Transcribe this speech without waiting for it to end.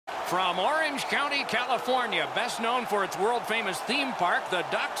From Orange County, California, best known for its world-famous theme park, the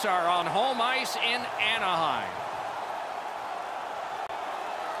Ducks are on home ice in Anaheim.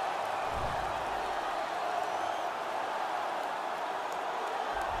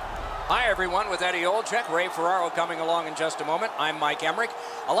 Hi, everyone. With Eddie Olczyk, Ray Ferraro coming along in just a moment. I'm Mike Emmerich.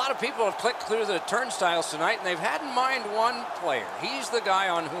 A lot of people have clicked through the turnstiles tonight, and they've had in mind one player. He's the guy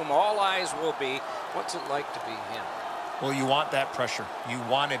on whom all eyes will be. What's it like to be him? Well, you want that pressure. You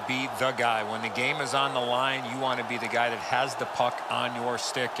want to be the guy. When the game is on the line, you want to be the guy that has the puck on your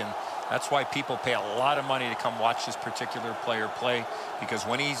stick, and that's why people pay a lot of money to come watch this particular player play, because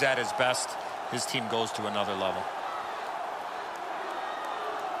when he's at his best, his team goes to another level.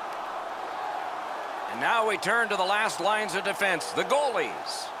 And now we turn to the last lines of defense, the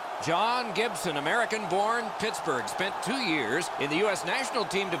goalies. John Gibson, American-born, Pittsburgh, spent 2 years in the U.S. National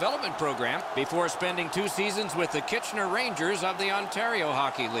Team Development Program before spending 2 seasons with the Kitchener Rangers of the Ontario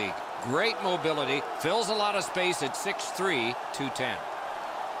Hockey League. Great mobility, fills a lot of space at 6'3", 210.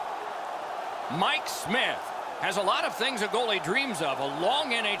 Mike Smith has a lot of things a goalie dreams of: a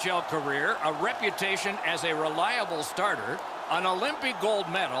long NHL career, a reputation as a reliable starter, an Olympic gold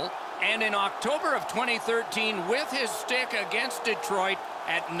medal, and in October of 2013, with his stick against Detroit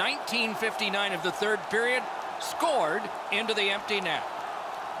at 19:59 of the third period, scored into the empty net.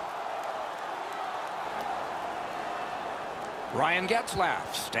 Ryan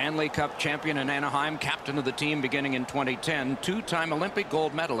Getzlaf, Stanley Cup champion in Anaheim, captain of the team beginning in 2010, 2-time Olympic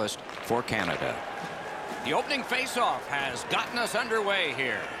gold medalist for Canada. The opening faceoff has gotten us underway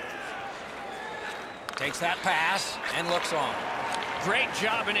here. Takes that pass and looks on. Great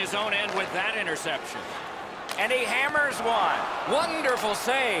job in his own end with that interception. And he hammers one. Wonderful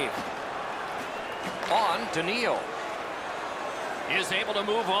save. On to Neal. Is able to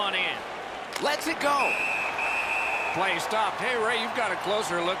move on in. Lets it go. Play stopped. Hey, Ray, you've got a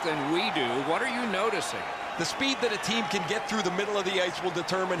closer look than we do. What are you noticing? The speed that a team can get through the middle of the ice will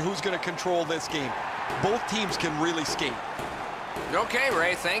determine who's going to control this game. Both teams can really skate. Okay,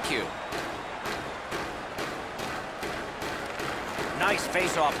 Ray, thank you. Nice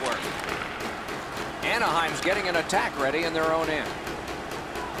face-off work. Anaheim's getting an attack ready in their own end.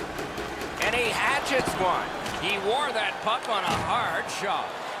 And he hatchets one. He wore that puck on a hard shot.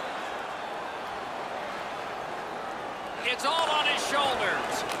 It's all on his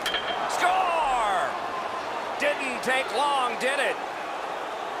shoulders. Score! Didn't take long, did it?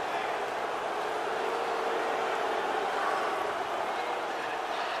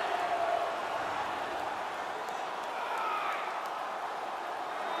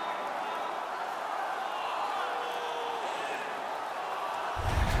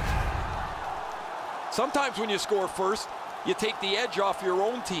 Sometimes when you score first, you take the edge off your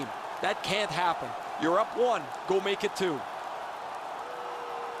own team. That can't happen. You're up 1, go make it 2.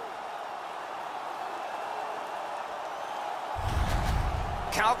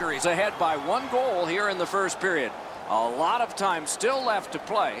 Calgary's ahead by 1 goal here in the first period. A lot of time still left to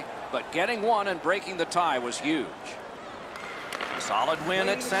play, but getting one and breaking the tie was huge. Solid win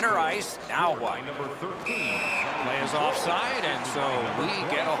at center ice. Now what? Play is offside, and so we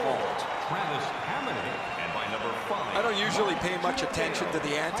get a hold. I don't usually pay much attention to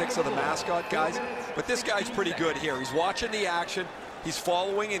the antics of the mascot guys, but this guy's pretty good here. He's watching the action, he's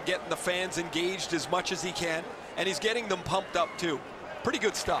following and getting the fans engaged as much as he can, and he's getting them pumped up too. Pretty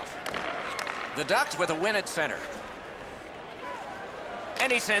good stuff. The Ducks with a win at center.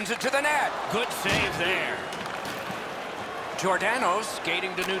 And he sends it to the net. Good save there. Giordano's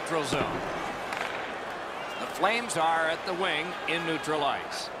skating to neutral zone. The Flames are at the wing in neutral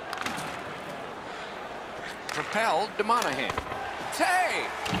ice. Propelled to Monahan.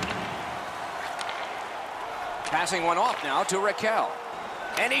 Save! Passing one off now to Raquel.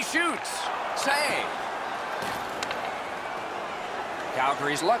 And he shoots. Save!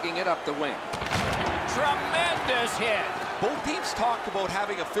 Calgary's lugging it up the wing. Tremendous hit. Both teams talked about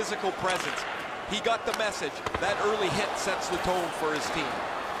having a physical presence. He got the message. That early hit sets the tone for his team.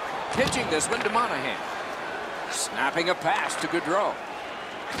 Pitching this one to Monahan. Snapping a pass to Gaudreau.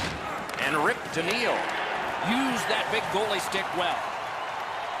 And ripped to Neal. Use that big goalie stick well.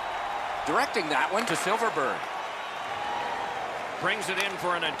 Directing that one to Silverberg. Brings it in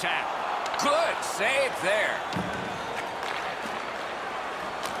for an attack. Good save there.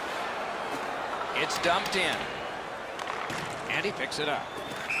 It's dumped in. And he picks it up.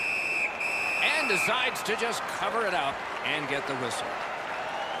 And decides to just cover it up and get the whistle.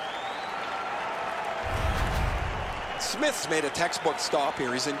 Smith's made a textbook stop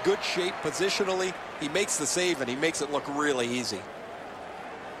here. He's in good shape positionally. He makes the save, and he makes it look really easy.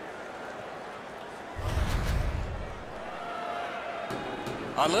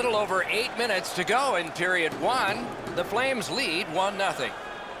 A little over 8 minutes to go in period one. The Flames lead 1-0.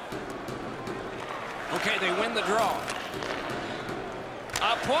 Okay, they win the draw.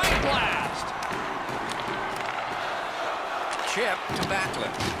 A point blast. Chip to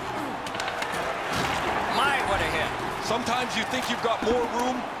Backlund. My, what a hit. Sometimes you think you've got more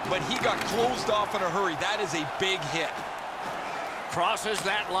room, but he got closed off in a hurry. That is a big hit. Crosses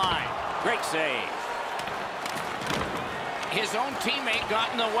that line. Great save. His own teammate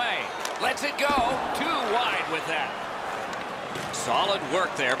got in the way. Lets it go. Too wide with that. Solid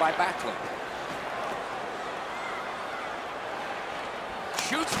work there by Backlund.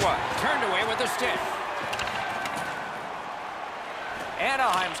 Shoots one. Turned away with a stick.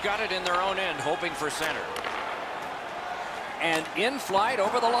 Anaheim's got it in their own end, hoping for center. And in flight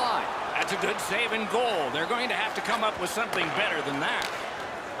over the line. That's a good save and goal. They're going to have to come up with something better than that.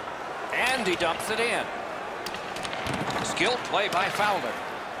 And he dumps it in. Skilled play by Fowler.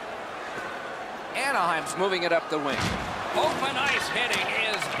 Anaheim's moving it up the wing. Open ice hitting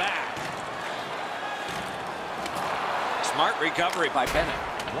is back. Smart recovery by Bennett.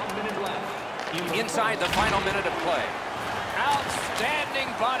 1 minute left. Inside the final minute of play. Outstanding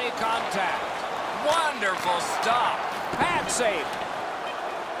body contact. Wonderful stop. Pad save.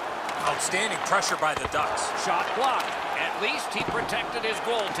 Outstanding pressure by the Ducks. Shot blocked. At least he protected his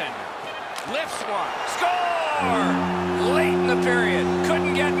goaltender. Lifts one. Score! Late in the period.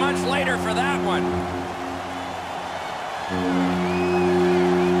 Couldn't get much later for that one.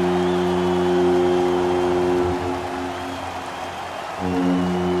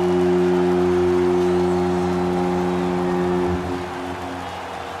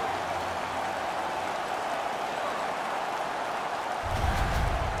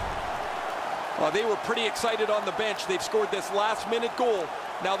 Well, they were pretty excited on the bench. They've scored this last-minute goal.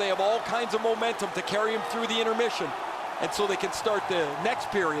 Now they have all kinds of momentum to carry them through the intermission, and so they can start the next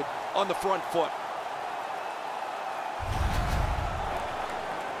period on the front foot.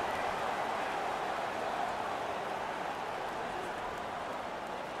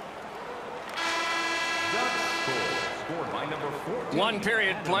 One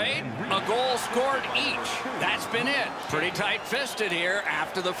period played, a goal scored each. That's been it. Pretty tight-fisted here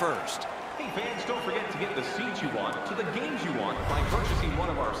after the first. Hey fans, don't forget to get the seats you want to the games you want by purchasing one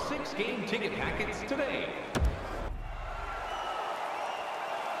of our 6-game ticket packets today.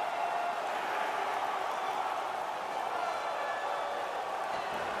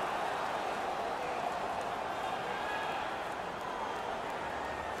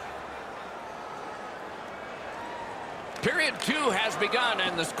 Period two has begun,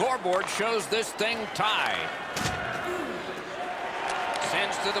 and the scoreboard shows this thing tied.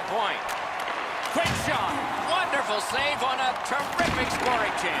 Sends to the point. Quick shot. Wonderful save on a terrific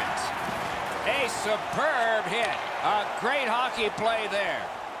scoring chance. A superb hit. A great hockey play there.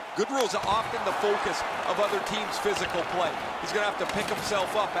 Goodrow's often the focus of other teams' physical play. He's going to have to pick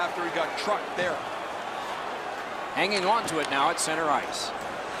himself up after he got trucked there. Hanging on to it now at center ice.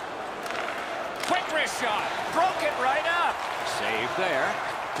 Quick wrist shot. Broke it right up. Save there.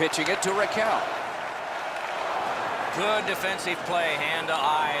 Pitching it to Raquel. Good defensive play, hand to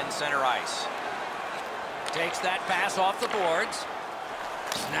eye in center ice. Takes that pass off the boards.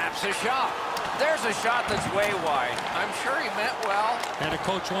 Snaps a shot. There's a shot that's way wide. I'm sure he meant well. Had a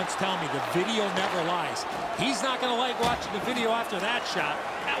coach once tell me the video never lies. He's not going to like watching the video after that shot.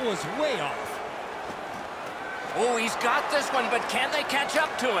 That was way off. Oh, he's got this one, but can they catch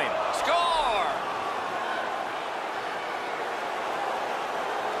up to him? Score!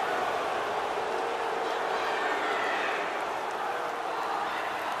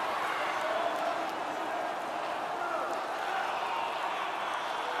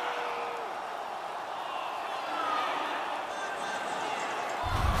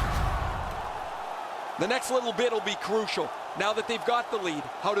 The next little bit will be crucial. Now that they've got the lead,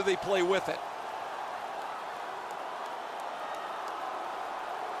 how do they play with it?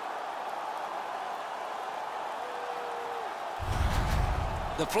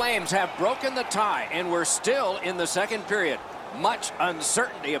 The Flames have broken the tie, and we're still in the second period. Much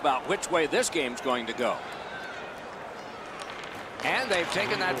uncertainty about which way this game's going to go. And they've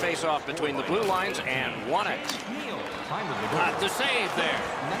taken that face-off between the blue lines and won it. Got the save there.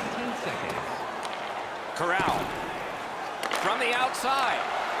 19 seconds. Corral. From the outside.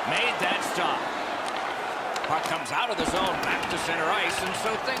 Made that stop. Puck comes out of the zone back to center ice, and so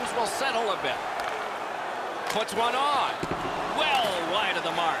things will settle a bit. Puts one on. Well wide of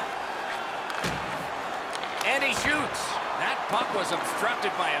the mark. And he shoots. That puck was obstructed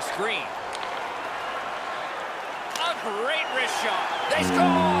by a screen. A great wrist shot. They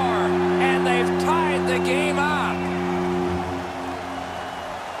score! And they've tied the game up.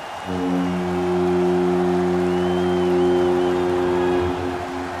 We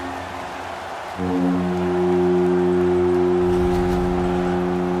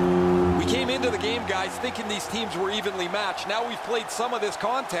came into the game, guys, thinking these teams were evenly matched. Now we've played some of this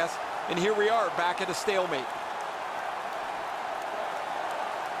contest, and here we are back at a stalemate.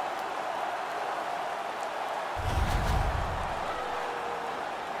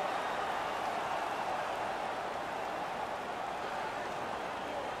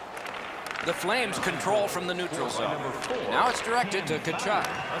 The Flames control from the neutral zone. Now it's directed to Kachuk.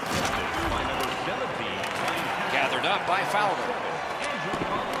 Gathered up by Fowler.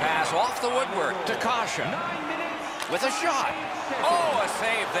 Pass off the woodwork to Kasha. With a shot. Oh, a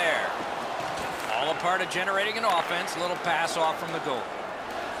save there. All a part of generating an offense. Little pass off from the goal.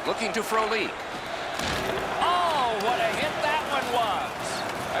 Looking to Frolik. Oh, what a hit that one was.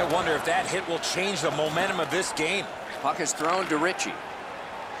 I wonder if that hit will change the momentum of this game. Puck is thrown to Ritchie.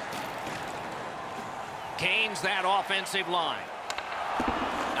 Gains that offensive line.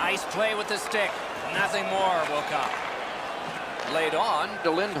 Nice play with the stick. Nothing more will come. Laid on to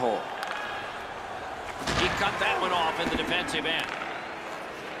Lindholm. He cut that one off in the defensive end.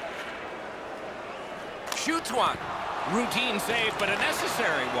 Shoots one. Routine save, but a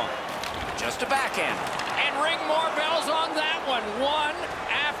necessary one. Just a backhand. And ring more bells on that one. One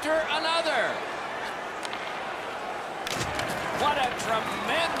after another. What a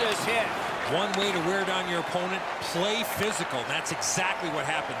tremendous hit. One way to wear down your opponent, play physical. That's exactly what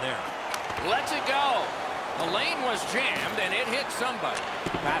happened there. Lets it go. The lane was jammed, and it hit somebody.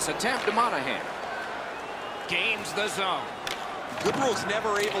 Pass attempt to Monahan. Gains the zone. Goodrow's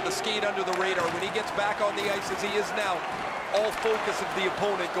never able to skate under the radar. When he gets back on the ice as he is now, all focus of the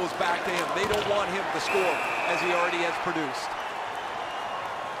opponent goes back to him. They don't want him to score as he already has produced.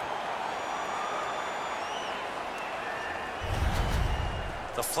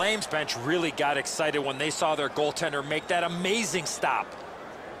 The Flames bench really got excited when they saw their goaltender make that amazing stop.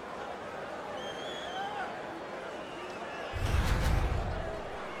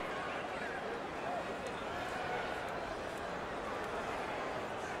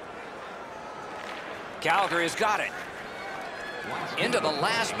 Calgary's got it. Into the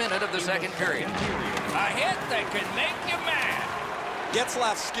last minute of the second period. A hit that can make you mad.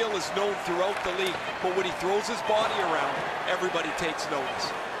 Getzlaf's skill is known throughout the league, but when he throws his body around, everybody takes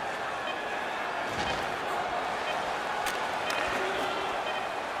notice.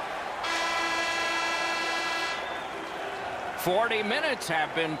 "40 minutes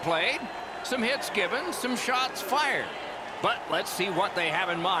have been played. Some hits given, some shots fired. But let's see what they have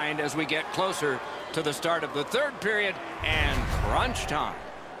in mind as we get closer to the start of the third period and crunch time."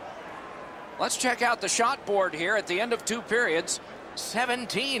 Let's check out the shot board here at the end of two periods.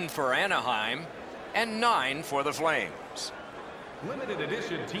 17 for Anaheim and 9 for the Flames. Limited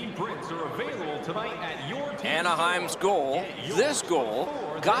edition team prints are available tonight at your team. Anaheim's goal, this goal,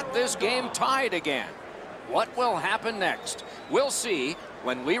 got this game tied again. What will happen next? We'll see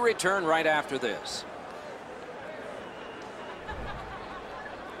when we return right after this.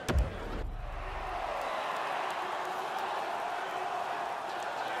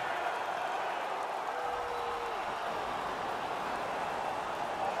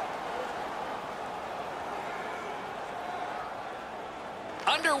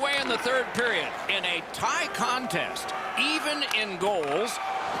 Underway in the third period in a tie contest. Even in goals,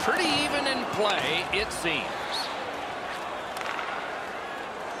 pretty even in play, it seems.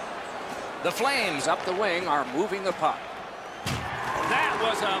 The Flames up the wing are moving the puck. That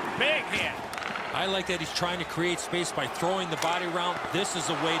was a big hit. I like that he's trying to create space by throwing the body around. This is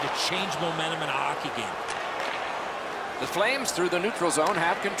a way to change momentum in a hockey game. The Flames through the neutral zone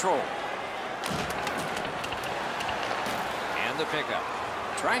have control. And the pickup.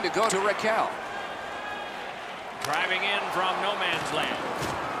 Trying to go to Raquel. Driving in from no man's land.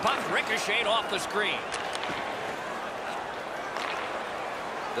 Puck ricocheted off the screen.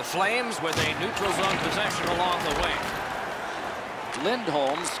 The Flames with a neutral zone possession along the way.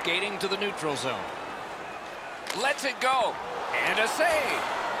 Lindholm skating to the neutral zone. Lets it go. And a save.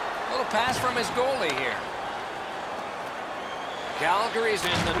 Little pass from his goalie here. Calgary's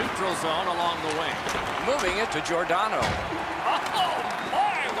in the neutral zone along the wing. Moving it to Giordano. Oh,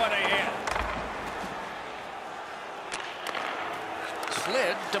 boy, what a hit.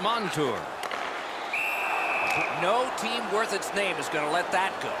 Slid to Montour. No team worth its name is going to let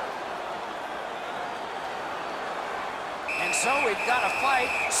that go. And so we've got a fight,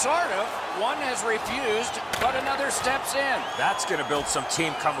 sort of. One has refused, but another steps in. That's going to build some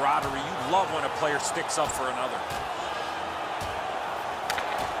team camaraderie. You love when a player sticks up for another.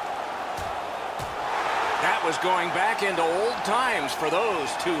 That That was going back into old times for those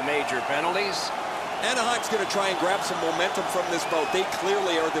two major penalties. Anaheim's going to try and grab some momentum from this bout. They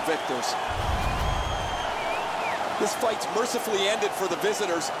clearly are the victors. This fight's mercifully ended for the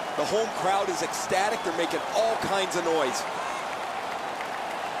visitors. The home crowd is ecstatic. They're making all kinds of noise.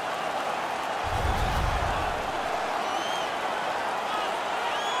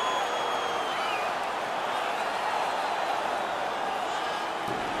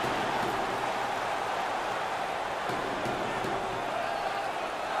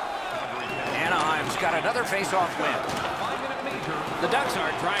 Anaheim's got another face-off win. The Ducks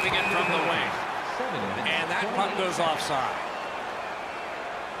are driving it from the wing. And that puck goes offside.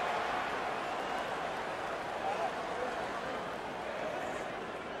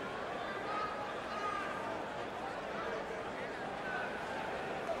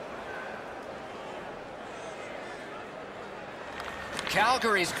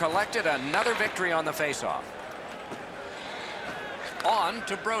 Calgary's collected another victory on the faceoff. On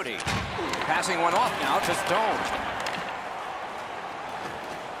to Brody. Passing one off now to Stone.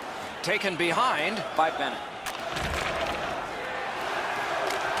 Taken behind by Bennett.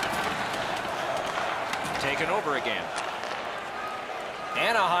 Taken over again.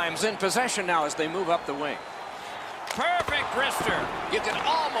 Anaheim's in possession now as they move up the wing. Perfect wrister. You can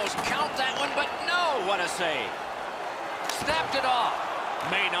almost count that one, but no, what a save. Snapped it off.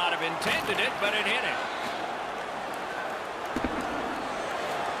 May not have intended it, but it hit it.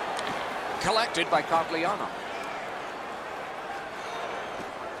 Collected by Cogliano.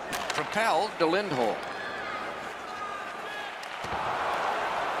 Propelled to Lindholm.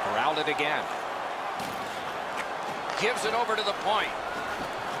 Corralled it again. Gives it over to the point.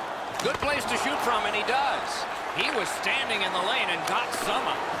 Good place to shoot from, and he does. He was standing in the lane and got some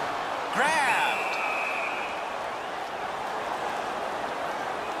of it. Grabbed.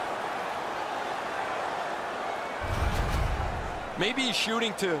 Maybe he's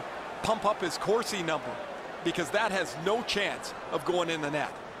shooting to pump up his Corsi number, because that has no chance of going in the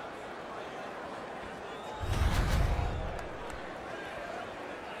net.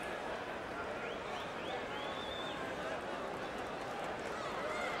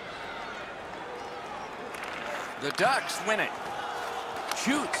 The Ducks win it.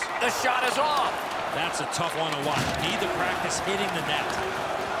 Shoots. The shot is off. That's a tough one to watch. Need to practice hitting the net.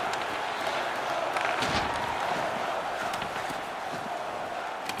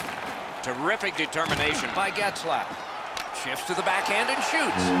 Terrific determination by Getzlaf. Shifts to the backhand and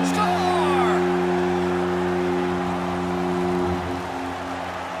shoots. Score!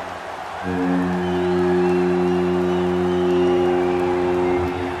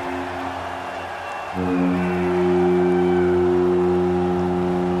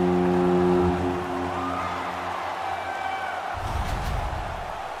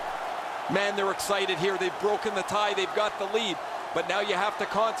 Man, they're excited here. They've broken the tie. They've got the lead. But now you have to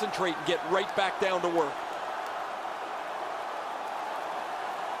concentrate and get right back down to work.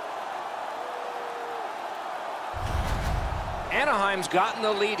 Anaheim's gotten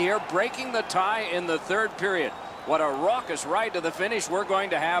the lead here, breaking the tie in the third period. What a raucous ride to the finish we're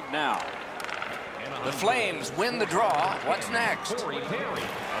going to have now. The Flames win the draw. What's next? Snatches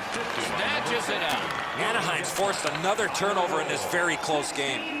it out. Anaheim's forced another turnover in this very close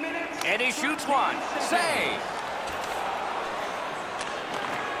game. And he shoots one. Save.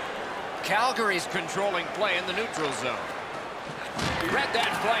 Calgary's controlling play in the neutral zone. Read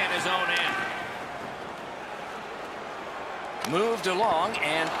that play in his own end. Moved along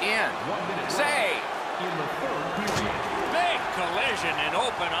and in. Save. Big collision in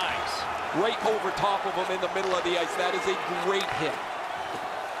open ice. Right over top of him in the middle of the ice. That is a great hit.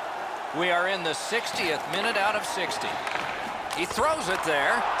 We are in the 60th minute out of 60. He throws it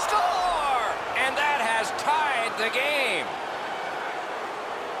there. Score! And that has tied the game.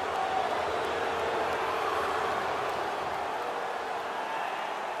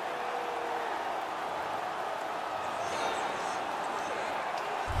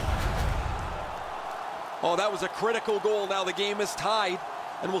 Oh, that was a critical goal. Now the game is tied,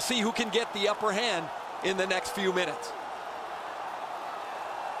 and we'll see who can get the upper hand in the next few minutes.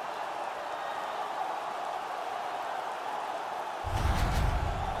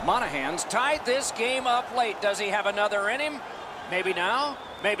 Monahan's tied this game up late. Does he have another in him? Maybe now?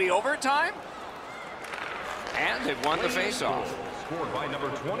 Maybe overtime? And they've won the faceoff.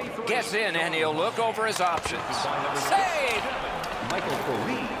 Gets in, and he'll look over his options. Save!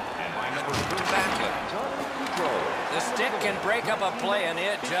 The stick can break up a play, and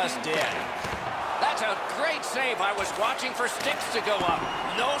it just did. That's a great save. I was watching for sticks to go up.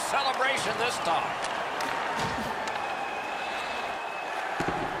 No celebration this time.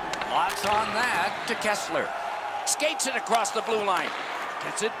 Lots on that to Kessler. Skates it across the blue line.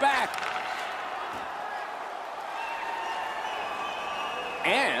 Gets it back.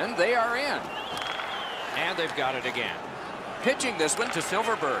 And they are in. And they've got it again. Pitching this one to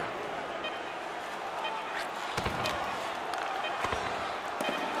Silverberg.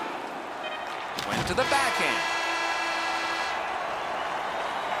 Went to the backhand.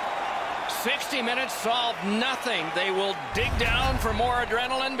 60 minutes solved nothing. They will dig down for more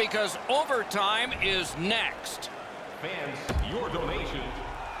adrenaline because overtime is next. Fans, your donation.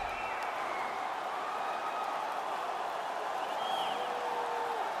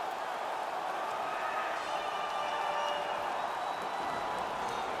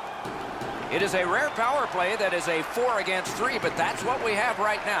 It is a rare power play that is a 4 against 3, but that's what we have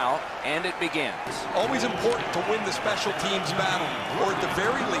right now, and it begins. Always important to win the special teams battle, or at the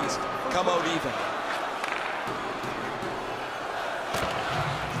very least, come out even.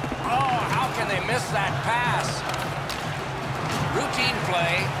 Oh, how can they miss that pass? Routine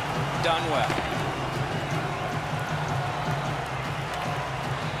play, done well.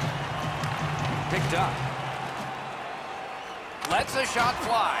 Picked up. Lets a shot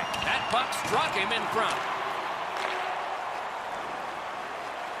fly. That puck struck him in front.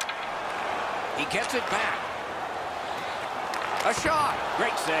 He gets it back. A shot.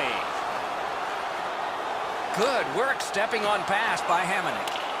 Great save. Good work stepping on pass by Hamonic.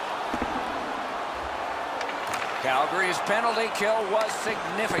 Calgary's penalty kill was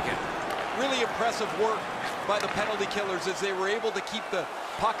significant. Really impressive work by the penalty killers as they were able to keep the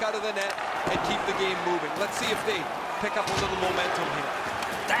puck out of the net and keep the game moving. Let's see if they pick up a little momentum here.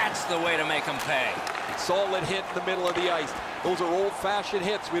 That's the way to make them pay. Solid hit in the middle of the ice. Those are old-fashioned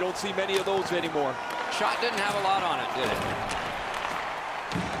hits. We don't see many of those anymore. Shot didn't have a lot on it, did it?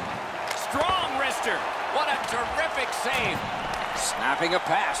 Strong wrister. What a terrific save. Snapping a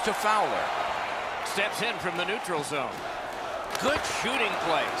pass to Fowler. Steps in from the neutral zone. Good shooting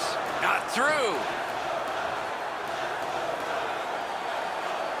place. Not through.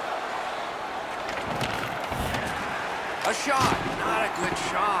 A shot. Not a good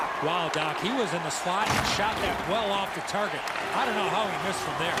shot. Wow, Doc, he was in the slot and shot that well off the target. I don't know how he missed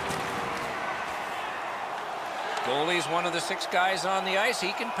from there. Goalie's one of the 6 guys on the ice.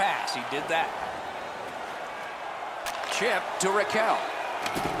 He can pass. He did that. Chip to Raquel.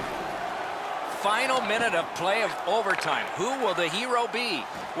 Final minute of play of overtime. Who will the hero be?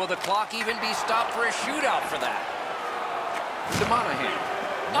 Will the clock even be stopped for a shootout for that? To Monahan.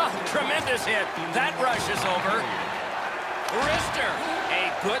 Oh, tremendous hit. That rush is over. Wrister,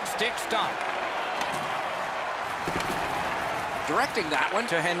 a good stick stop. Directing that one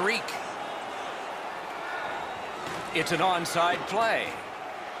to Henrique. It's an onside play.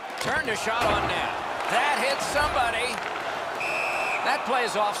 Turned a shot on net. That hits somebody. That play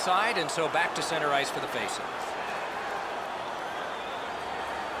is offside, and so back to center ice for the faceoff.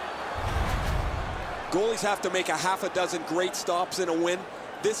 Goalies have to make a half a dozen great stops in a win.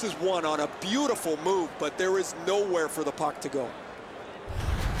 This is one on a beautiful move, but there is nowhere for the puck to go.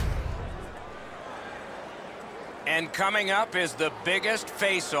 And coming up is the biggest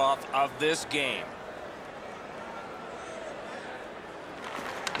face-off of this game.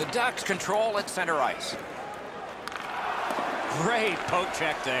 The Ducks control at center ice. Great poke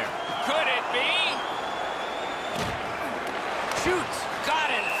check there. Could it be? Shoots. Got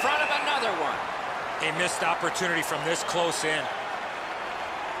in front of another one. A missed opportunity from this close in.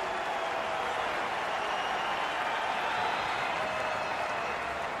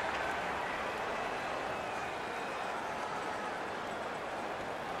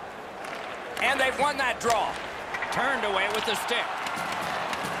 And they've won that draw. Turned away with the stick.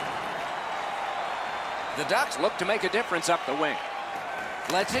 The Ducks look to make a difference up the wing.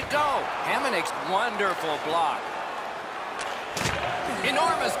 Lets it go. Hamonic's wonderful block.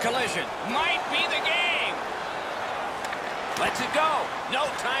 Enormous collision. Might be the game. Lets it go. No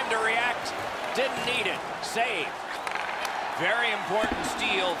time to react. Didn't need it. Save. Very important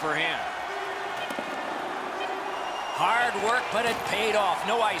steal for him. Hard work, but it paid off.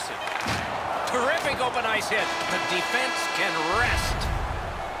 No icing. Terrific open ice hit. The defense can rest.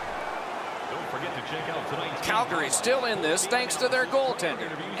 Don't forget to check out tonight's Calgary's still in this thanks to their goaltender.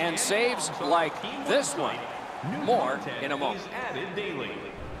 And saves like this one. More in a moment. Added daily.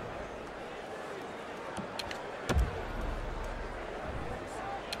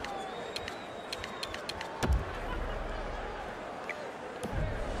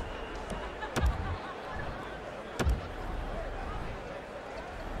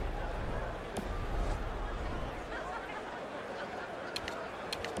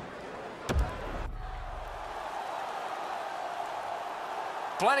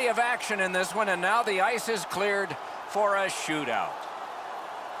 Plenty of action in this one, and now the ice is cleared for a shootout.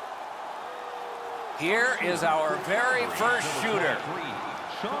 Here is our very first shooter.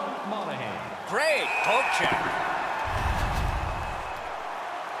 Great poke check.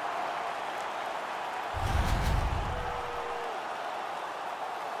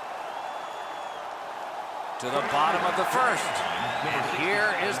 To the bottom of the first. And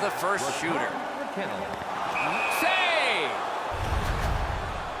here is the first shooter. Save!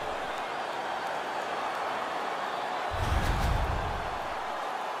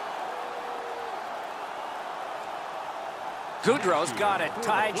 Goudreau's got it.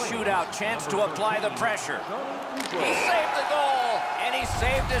 Tied shootout. Chance to apply the pressure. He saved the goal, and he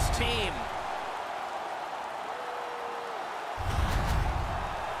saved his team.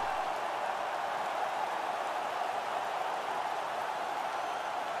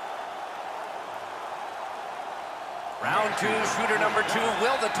 Round two, shooter number 2.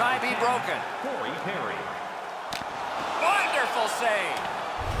 Will the tie be broken? Wonderful save.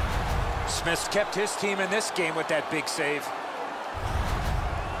 Smith's kept his team in this game with that big save.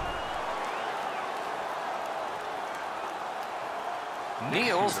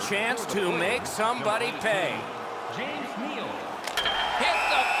 Neal's chance to make somebody pay. James Neal. Hit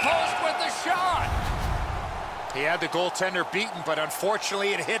the post with the shot. He had the goaltender beaten, but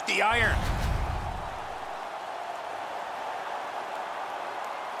unfortunately it hit the iron.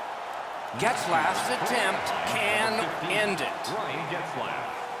 Getzlaf's attempt can end it. Ryan Getzlaf.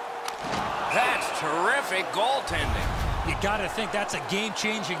 That's terrific goaltending. You got to think that's a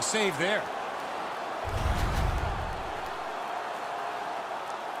game-changing save there.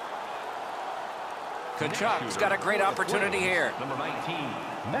 Kachuk's got a great opportunity here. Number 19,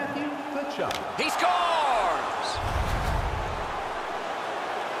 Matthew Kachuk. He scores!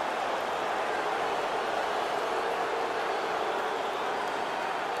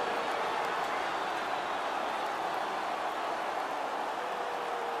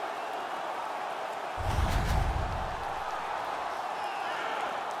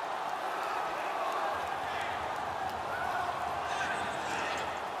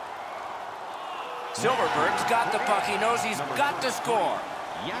 Silverberg's got the puck. He knows he's got to score.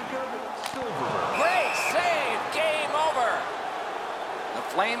 Jakob Silverberg. Great save. Game over. The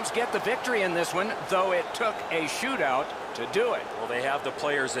Flames get the victory in this one, though it took a shootout to do it. Well, they have the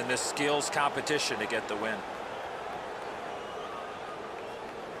players in this skills competition to get the win.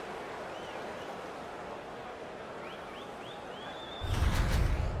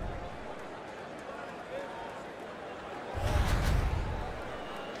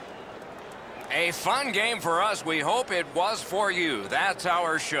 A fun game for us. We hope it was for you. That's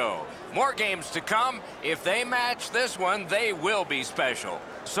our show. More games to come. If they match this one, they will be special.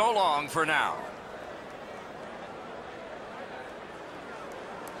 So long for now.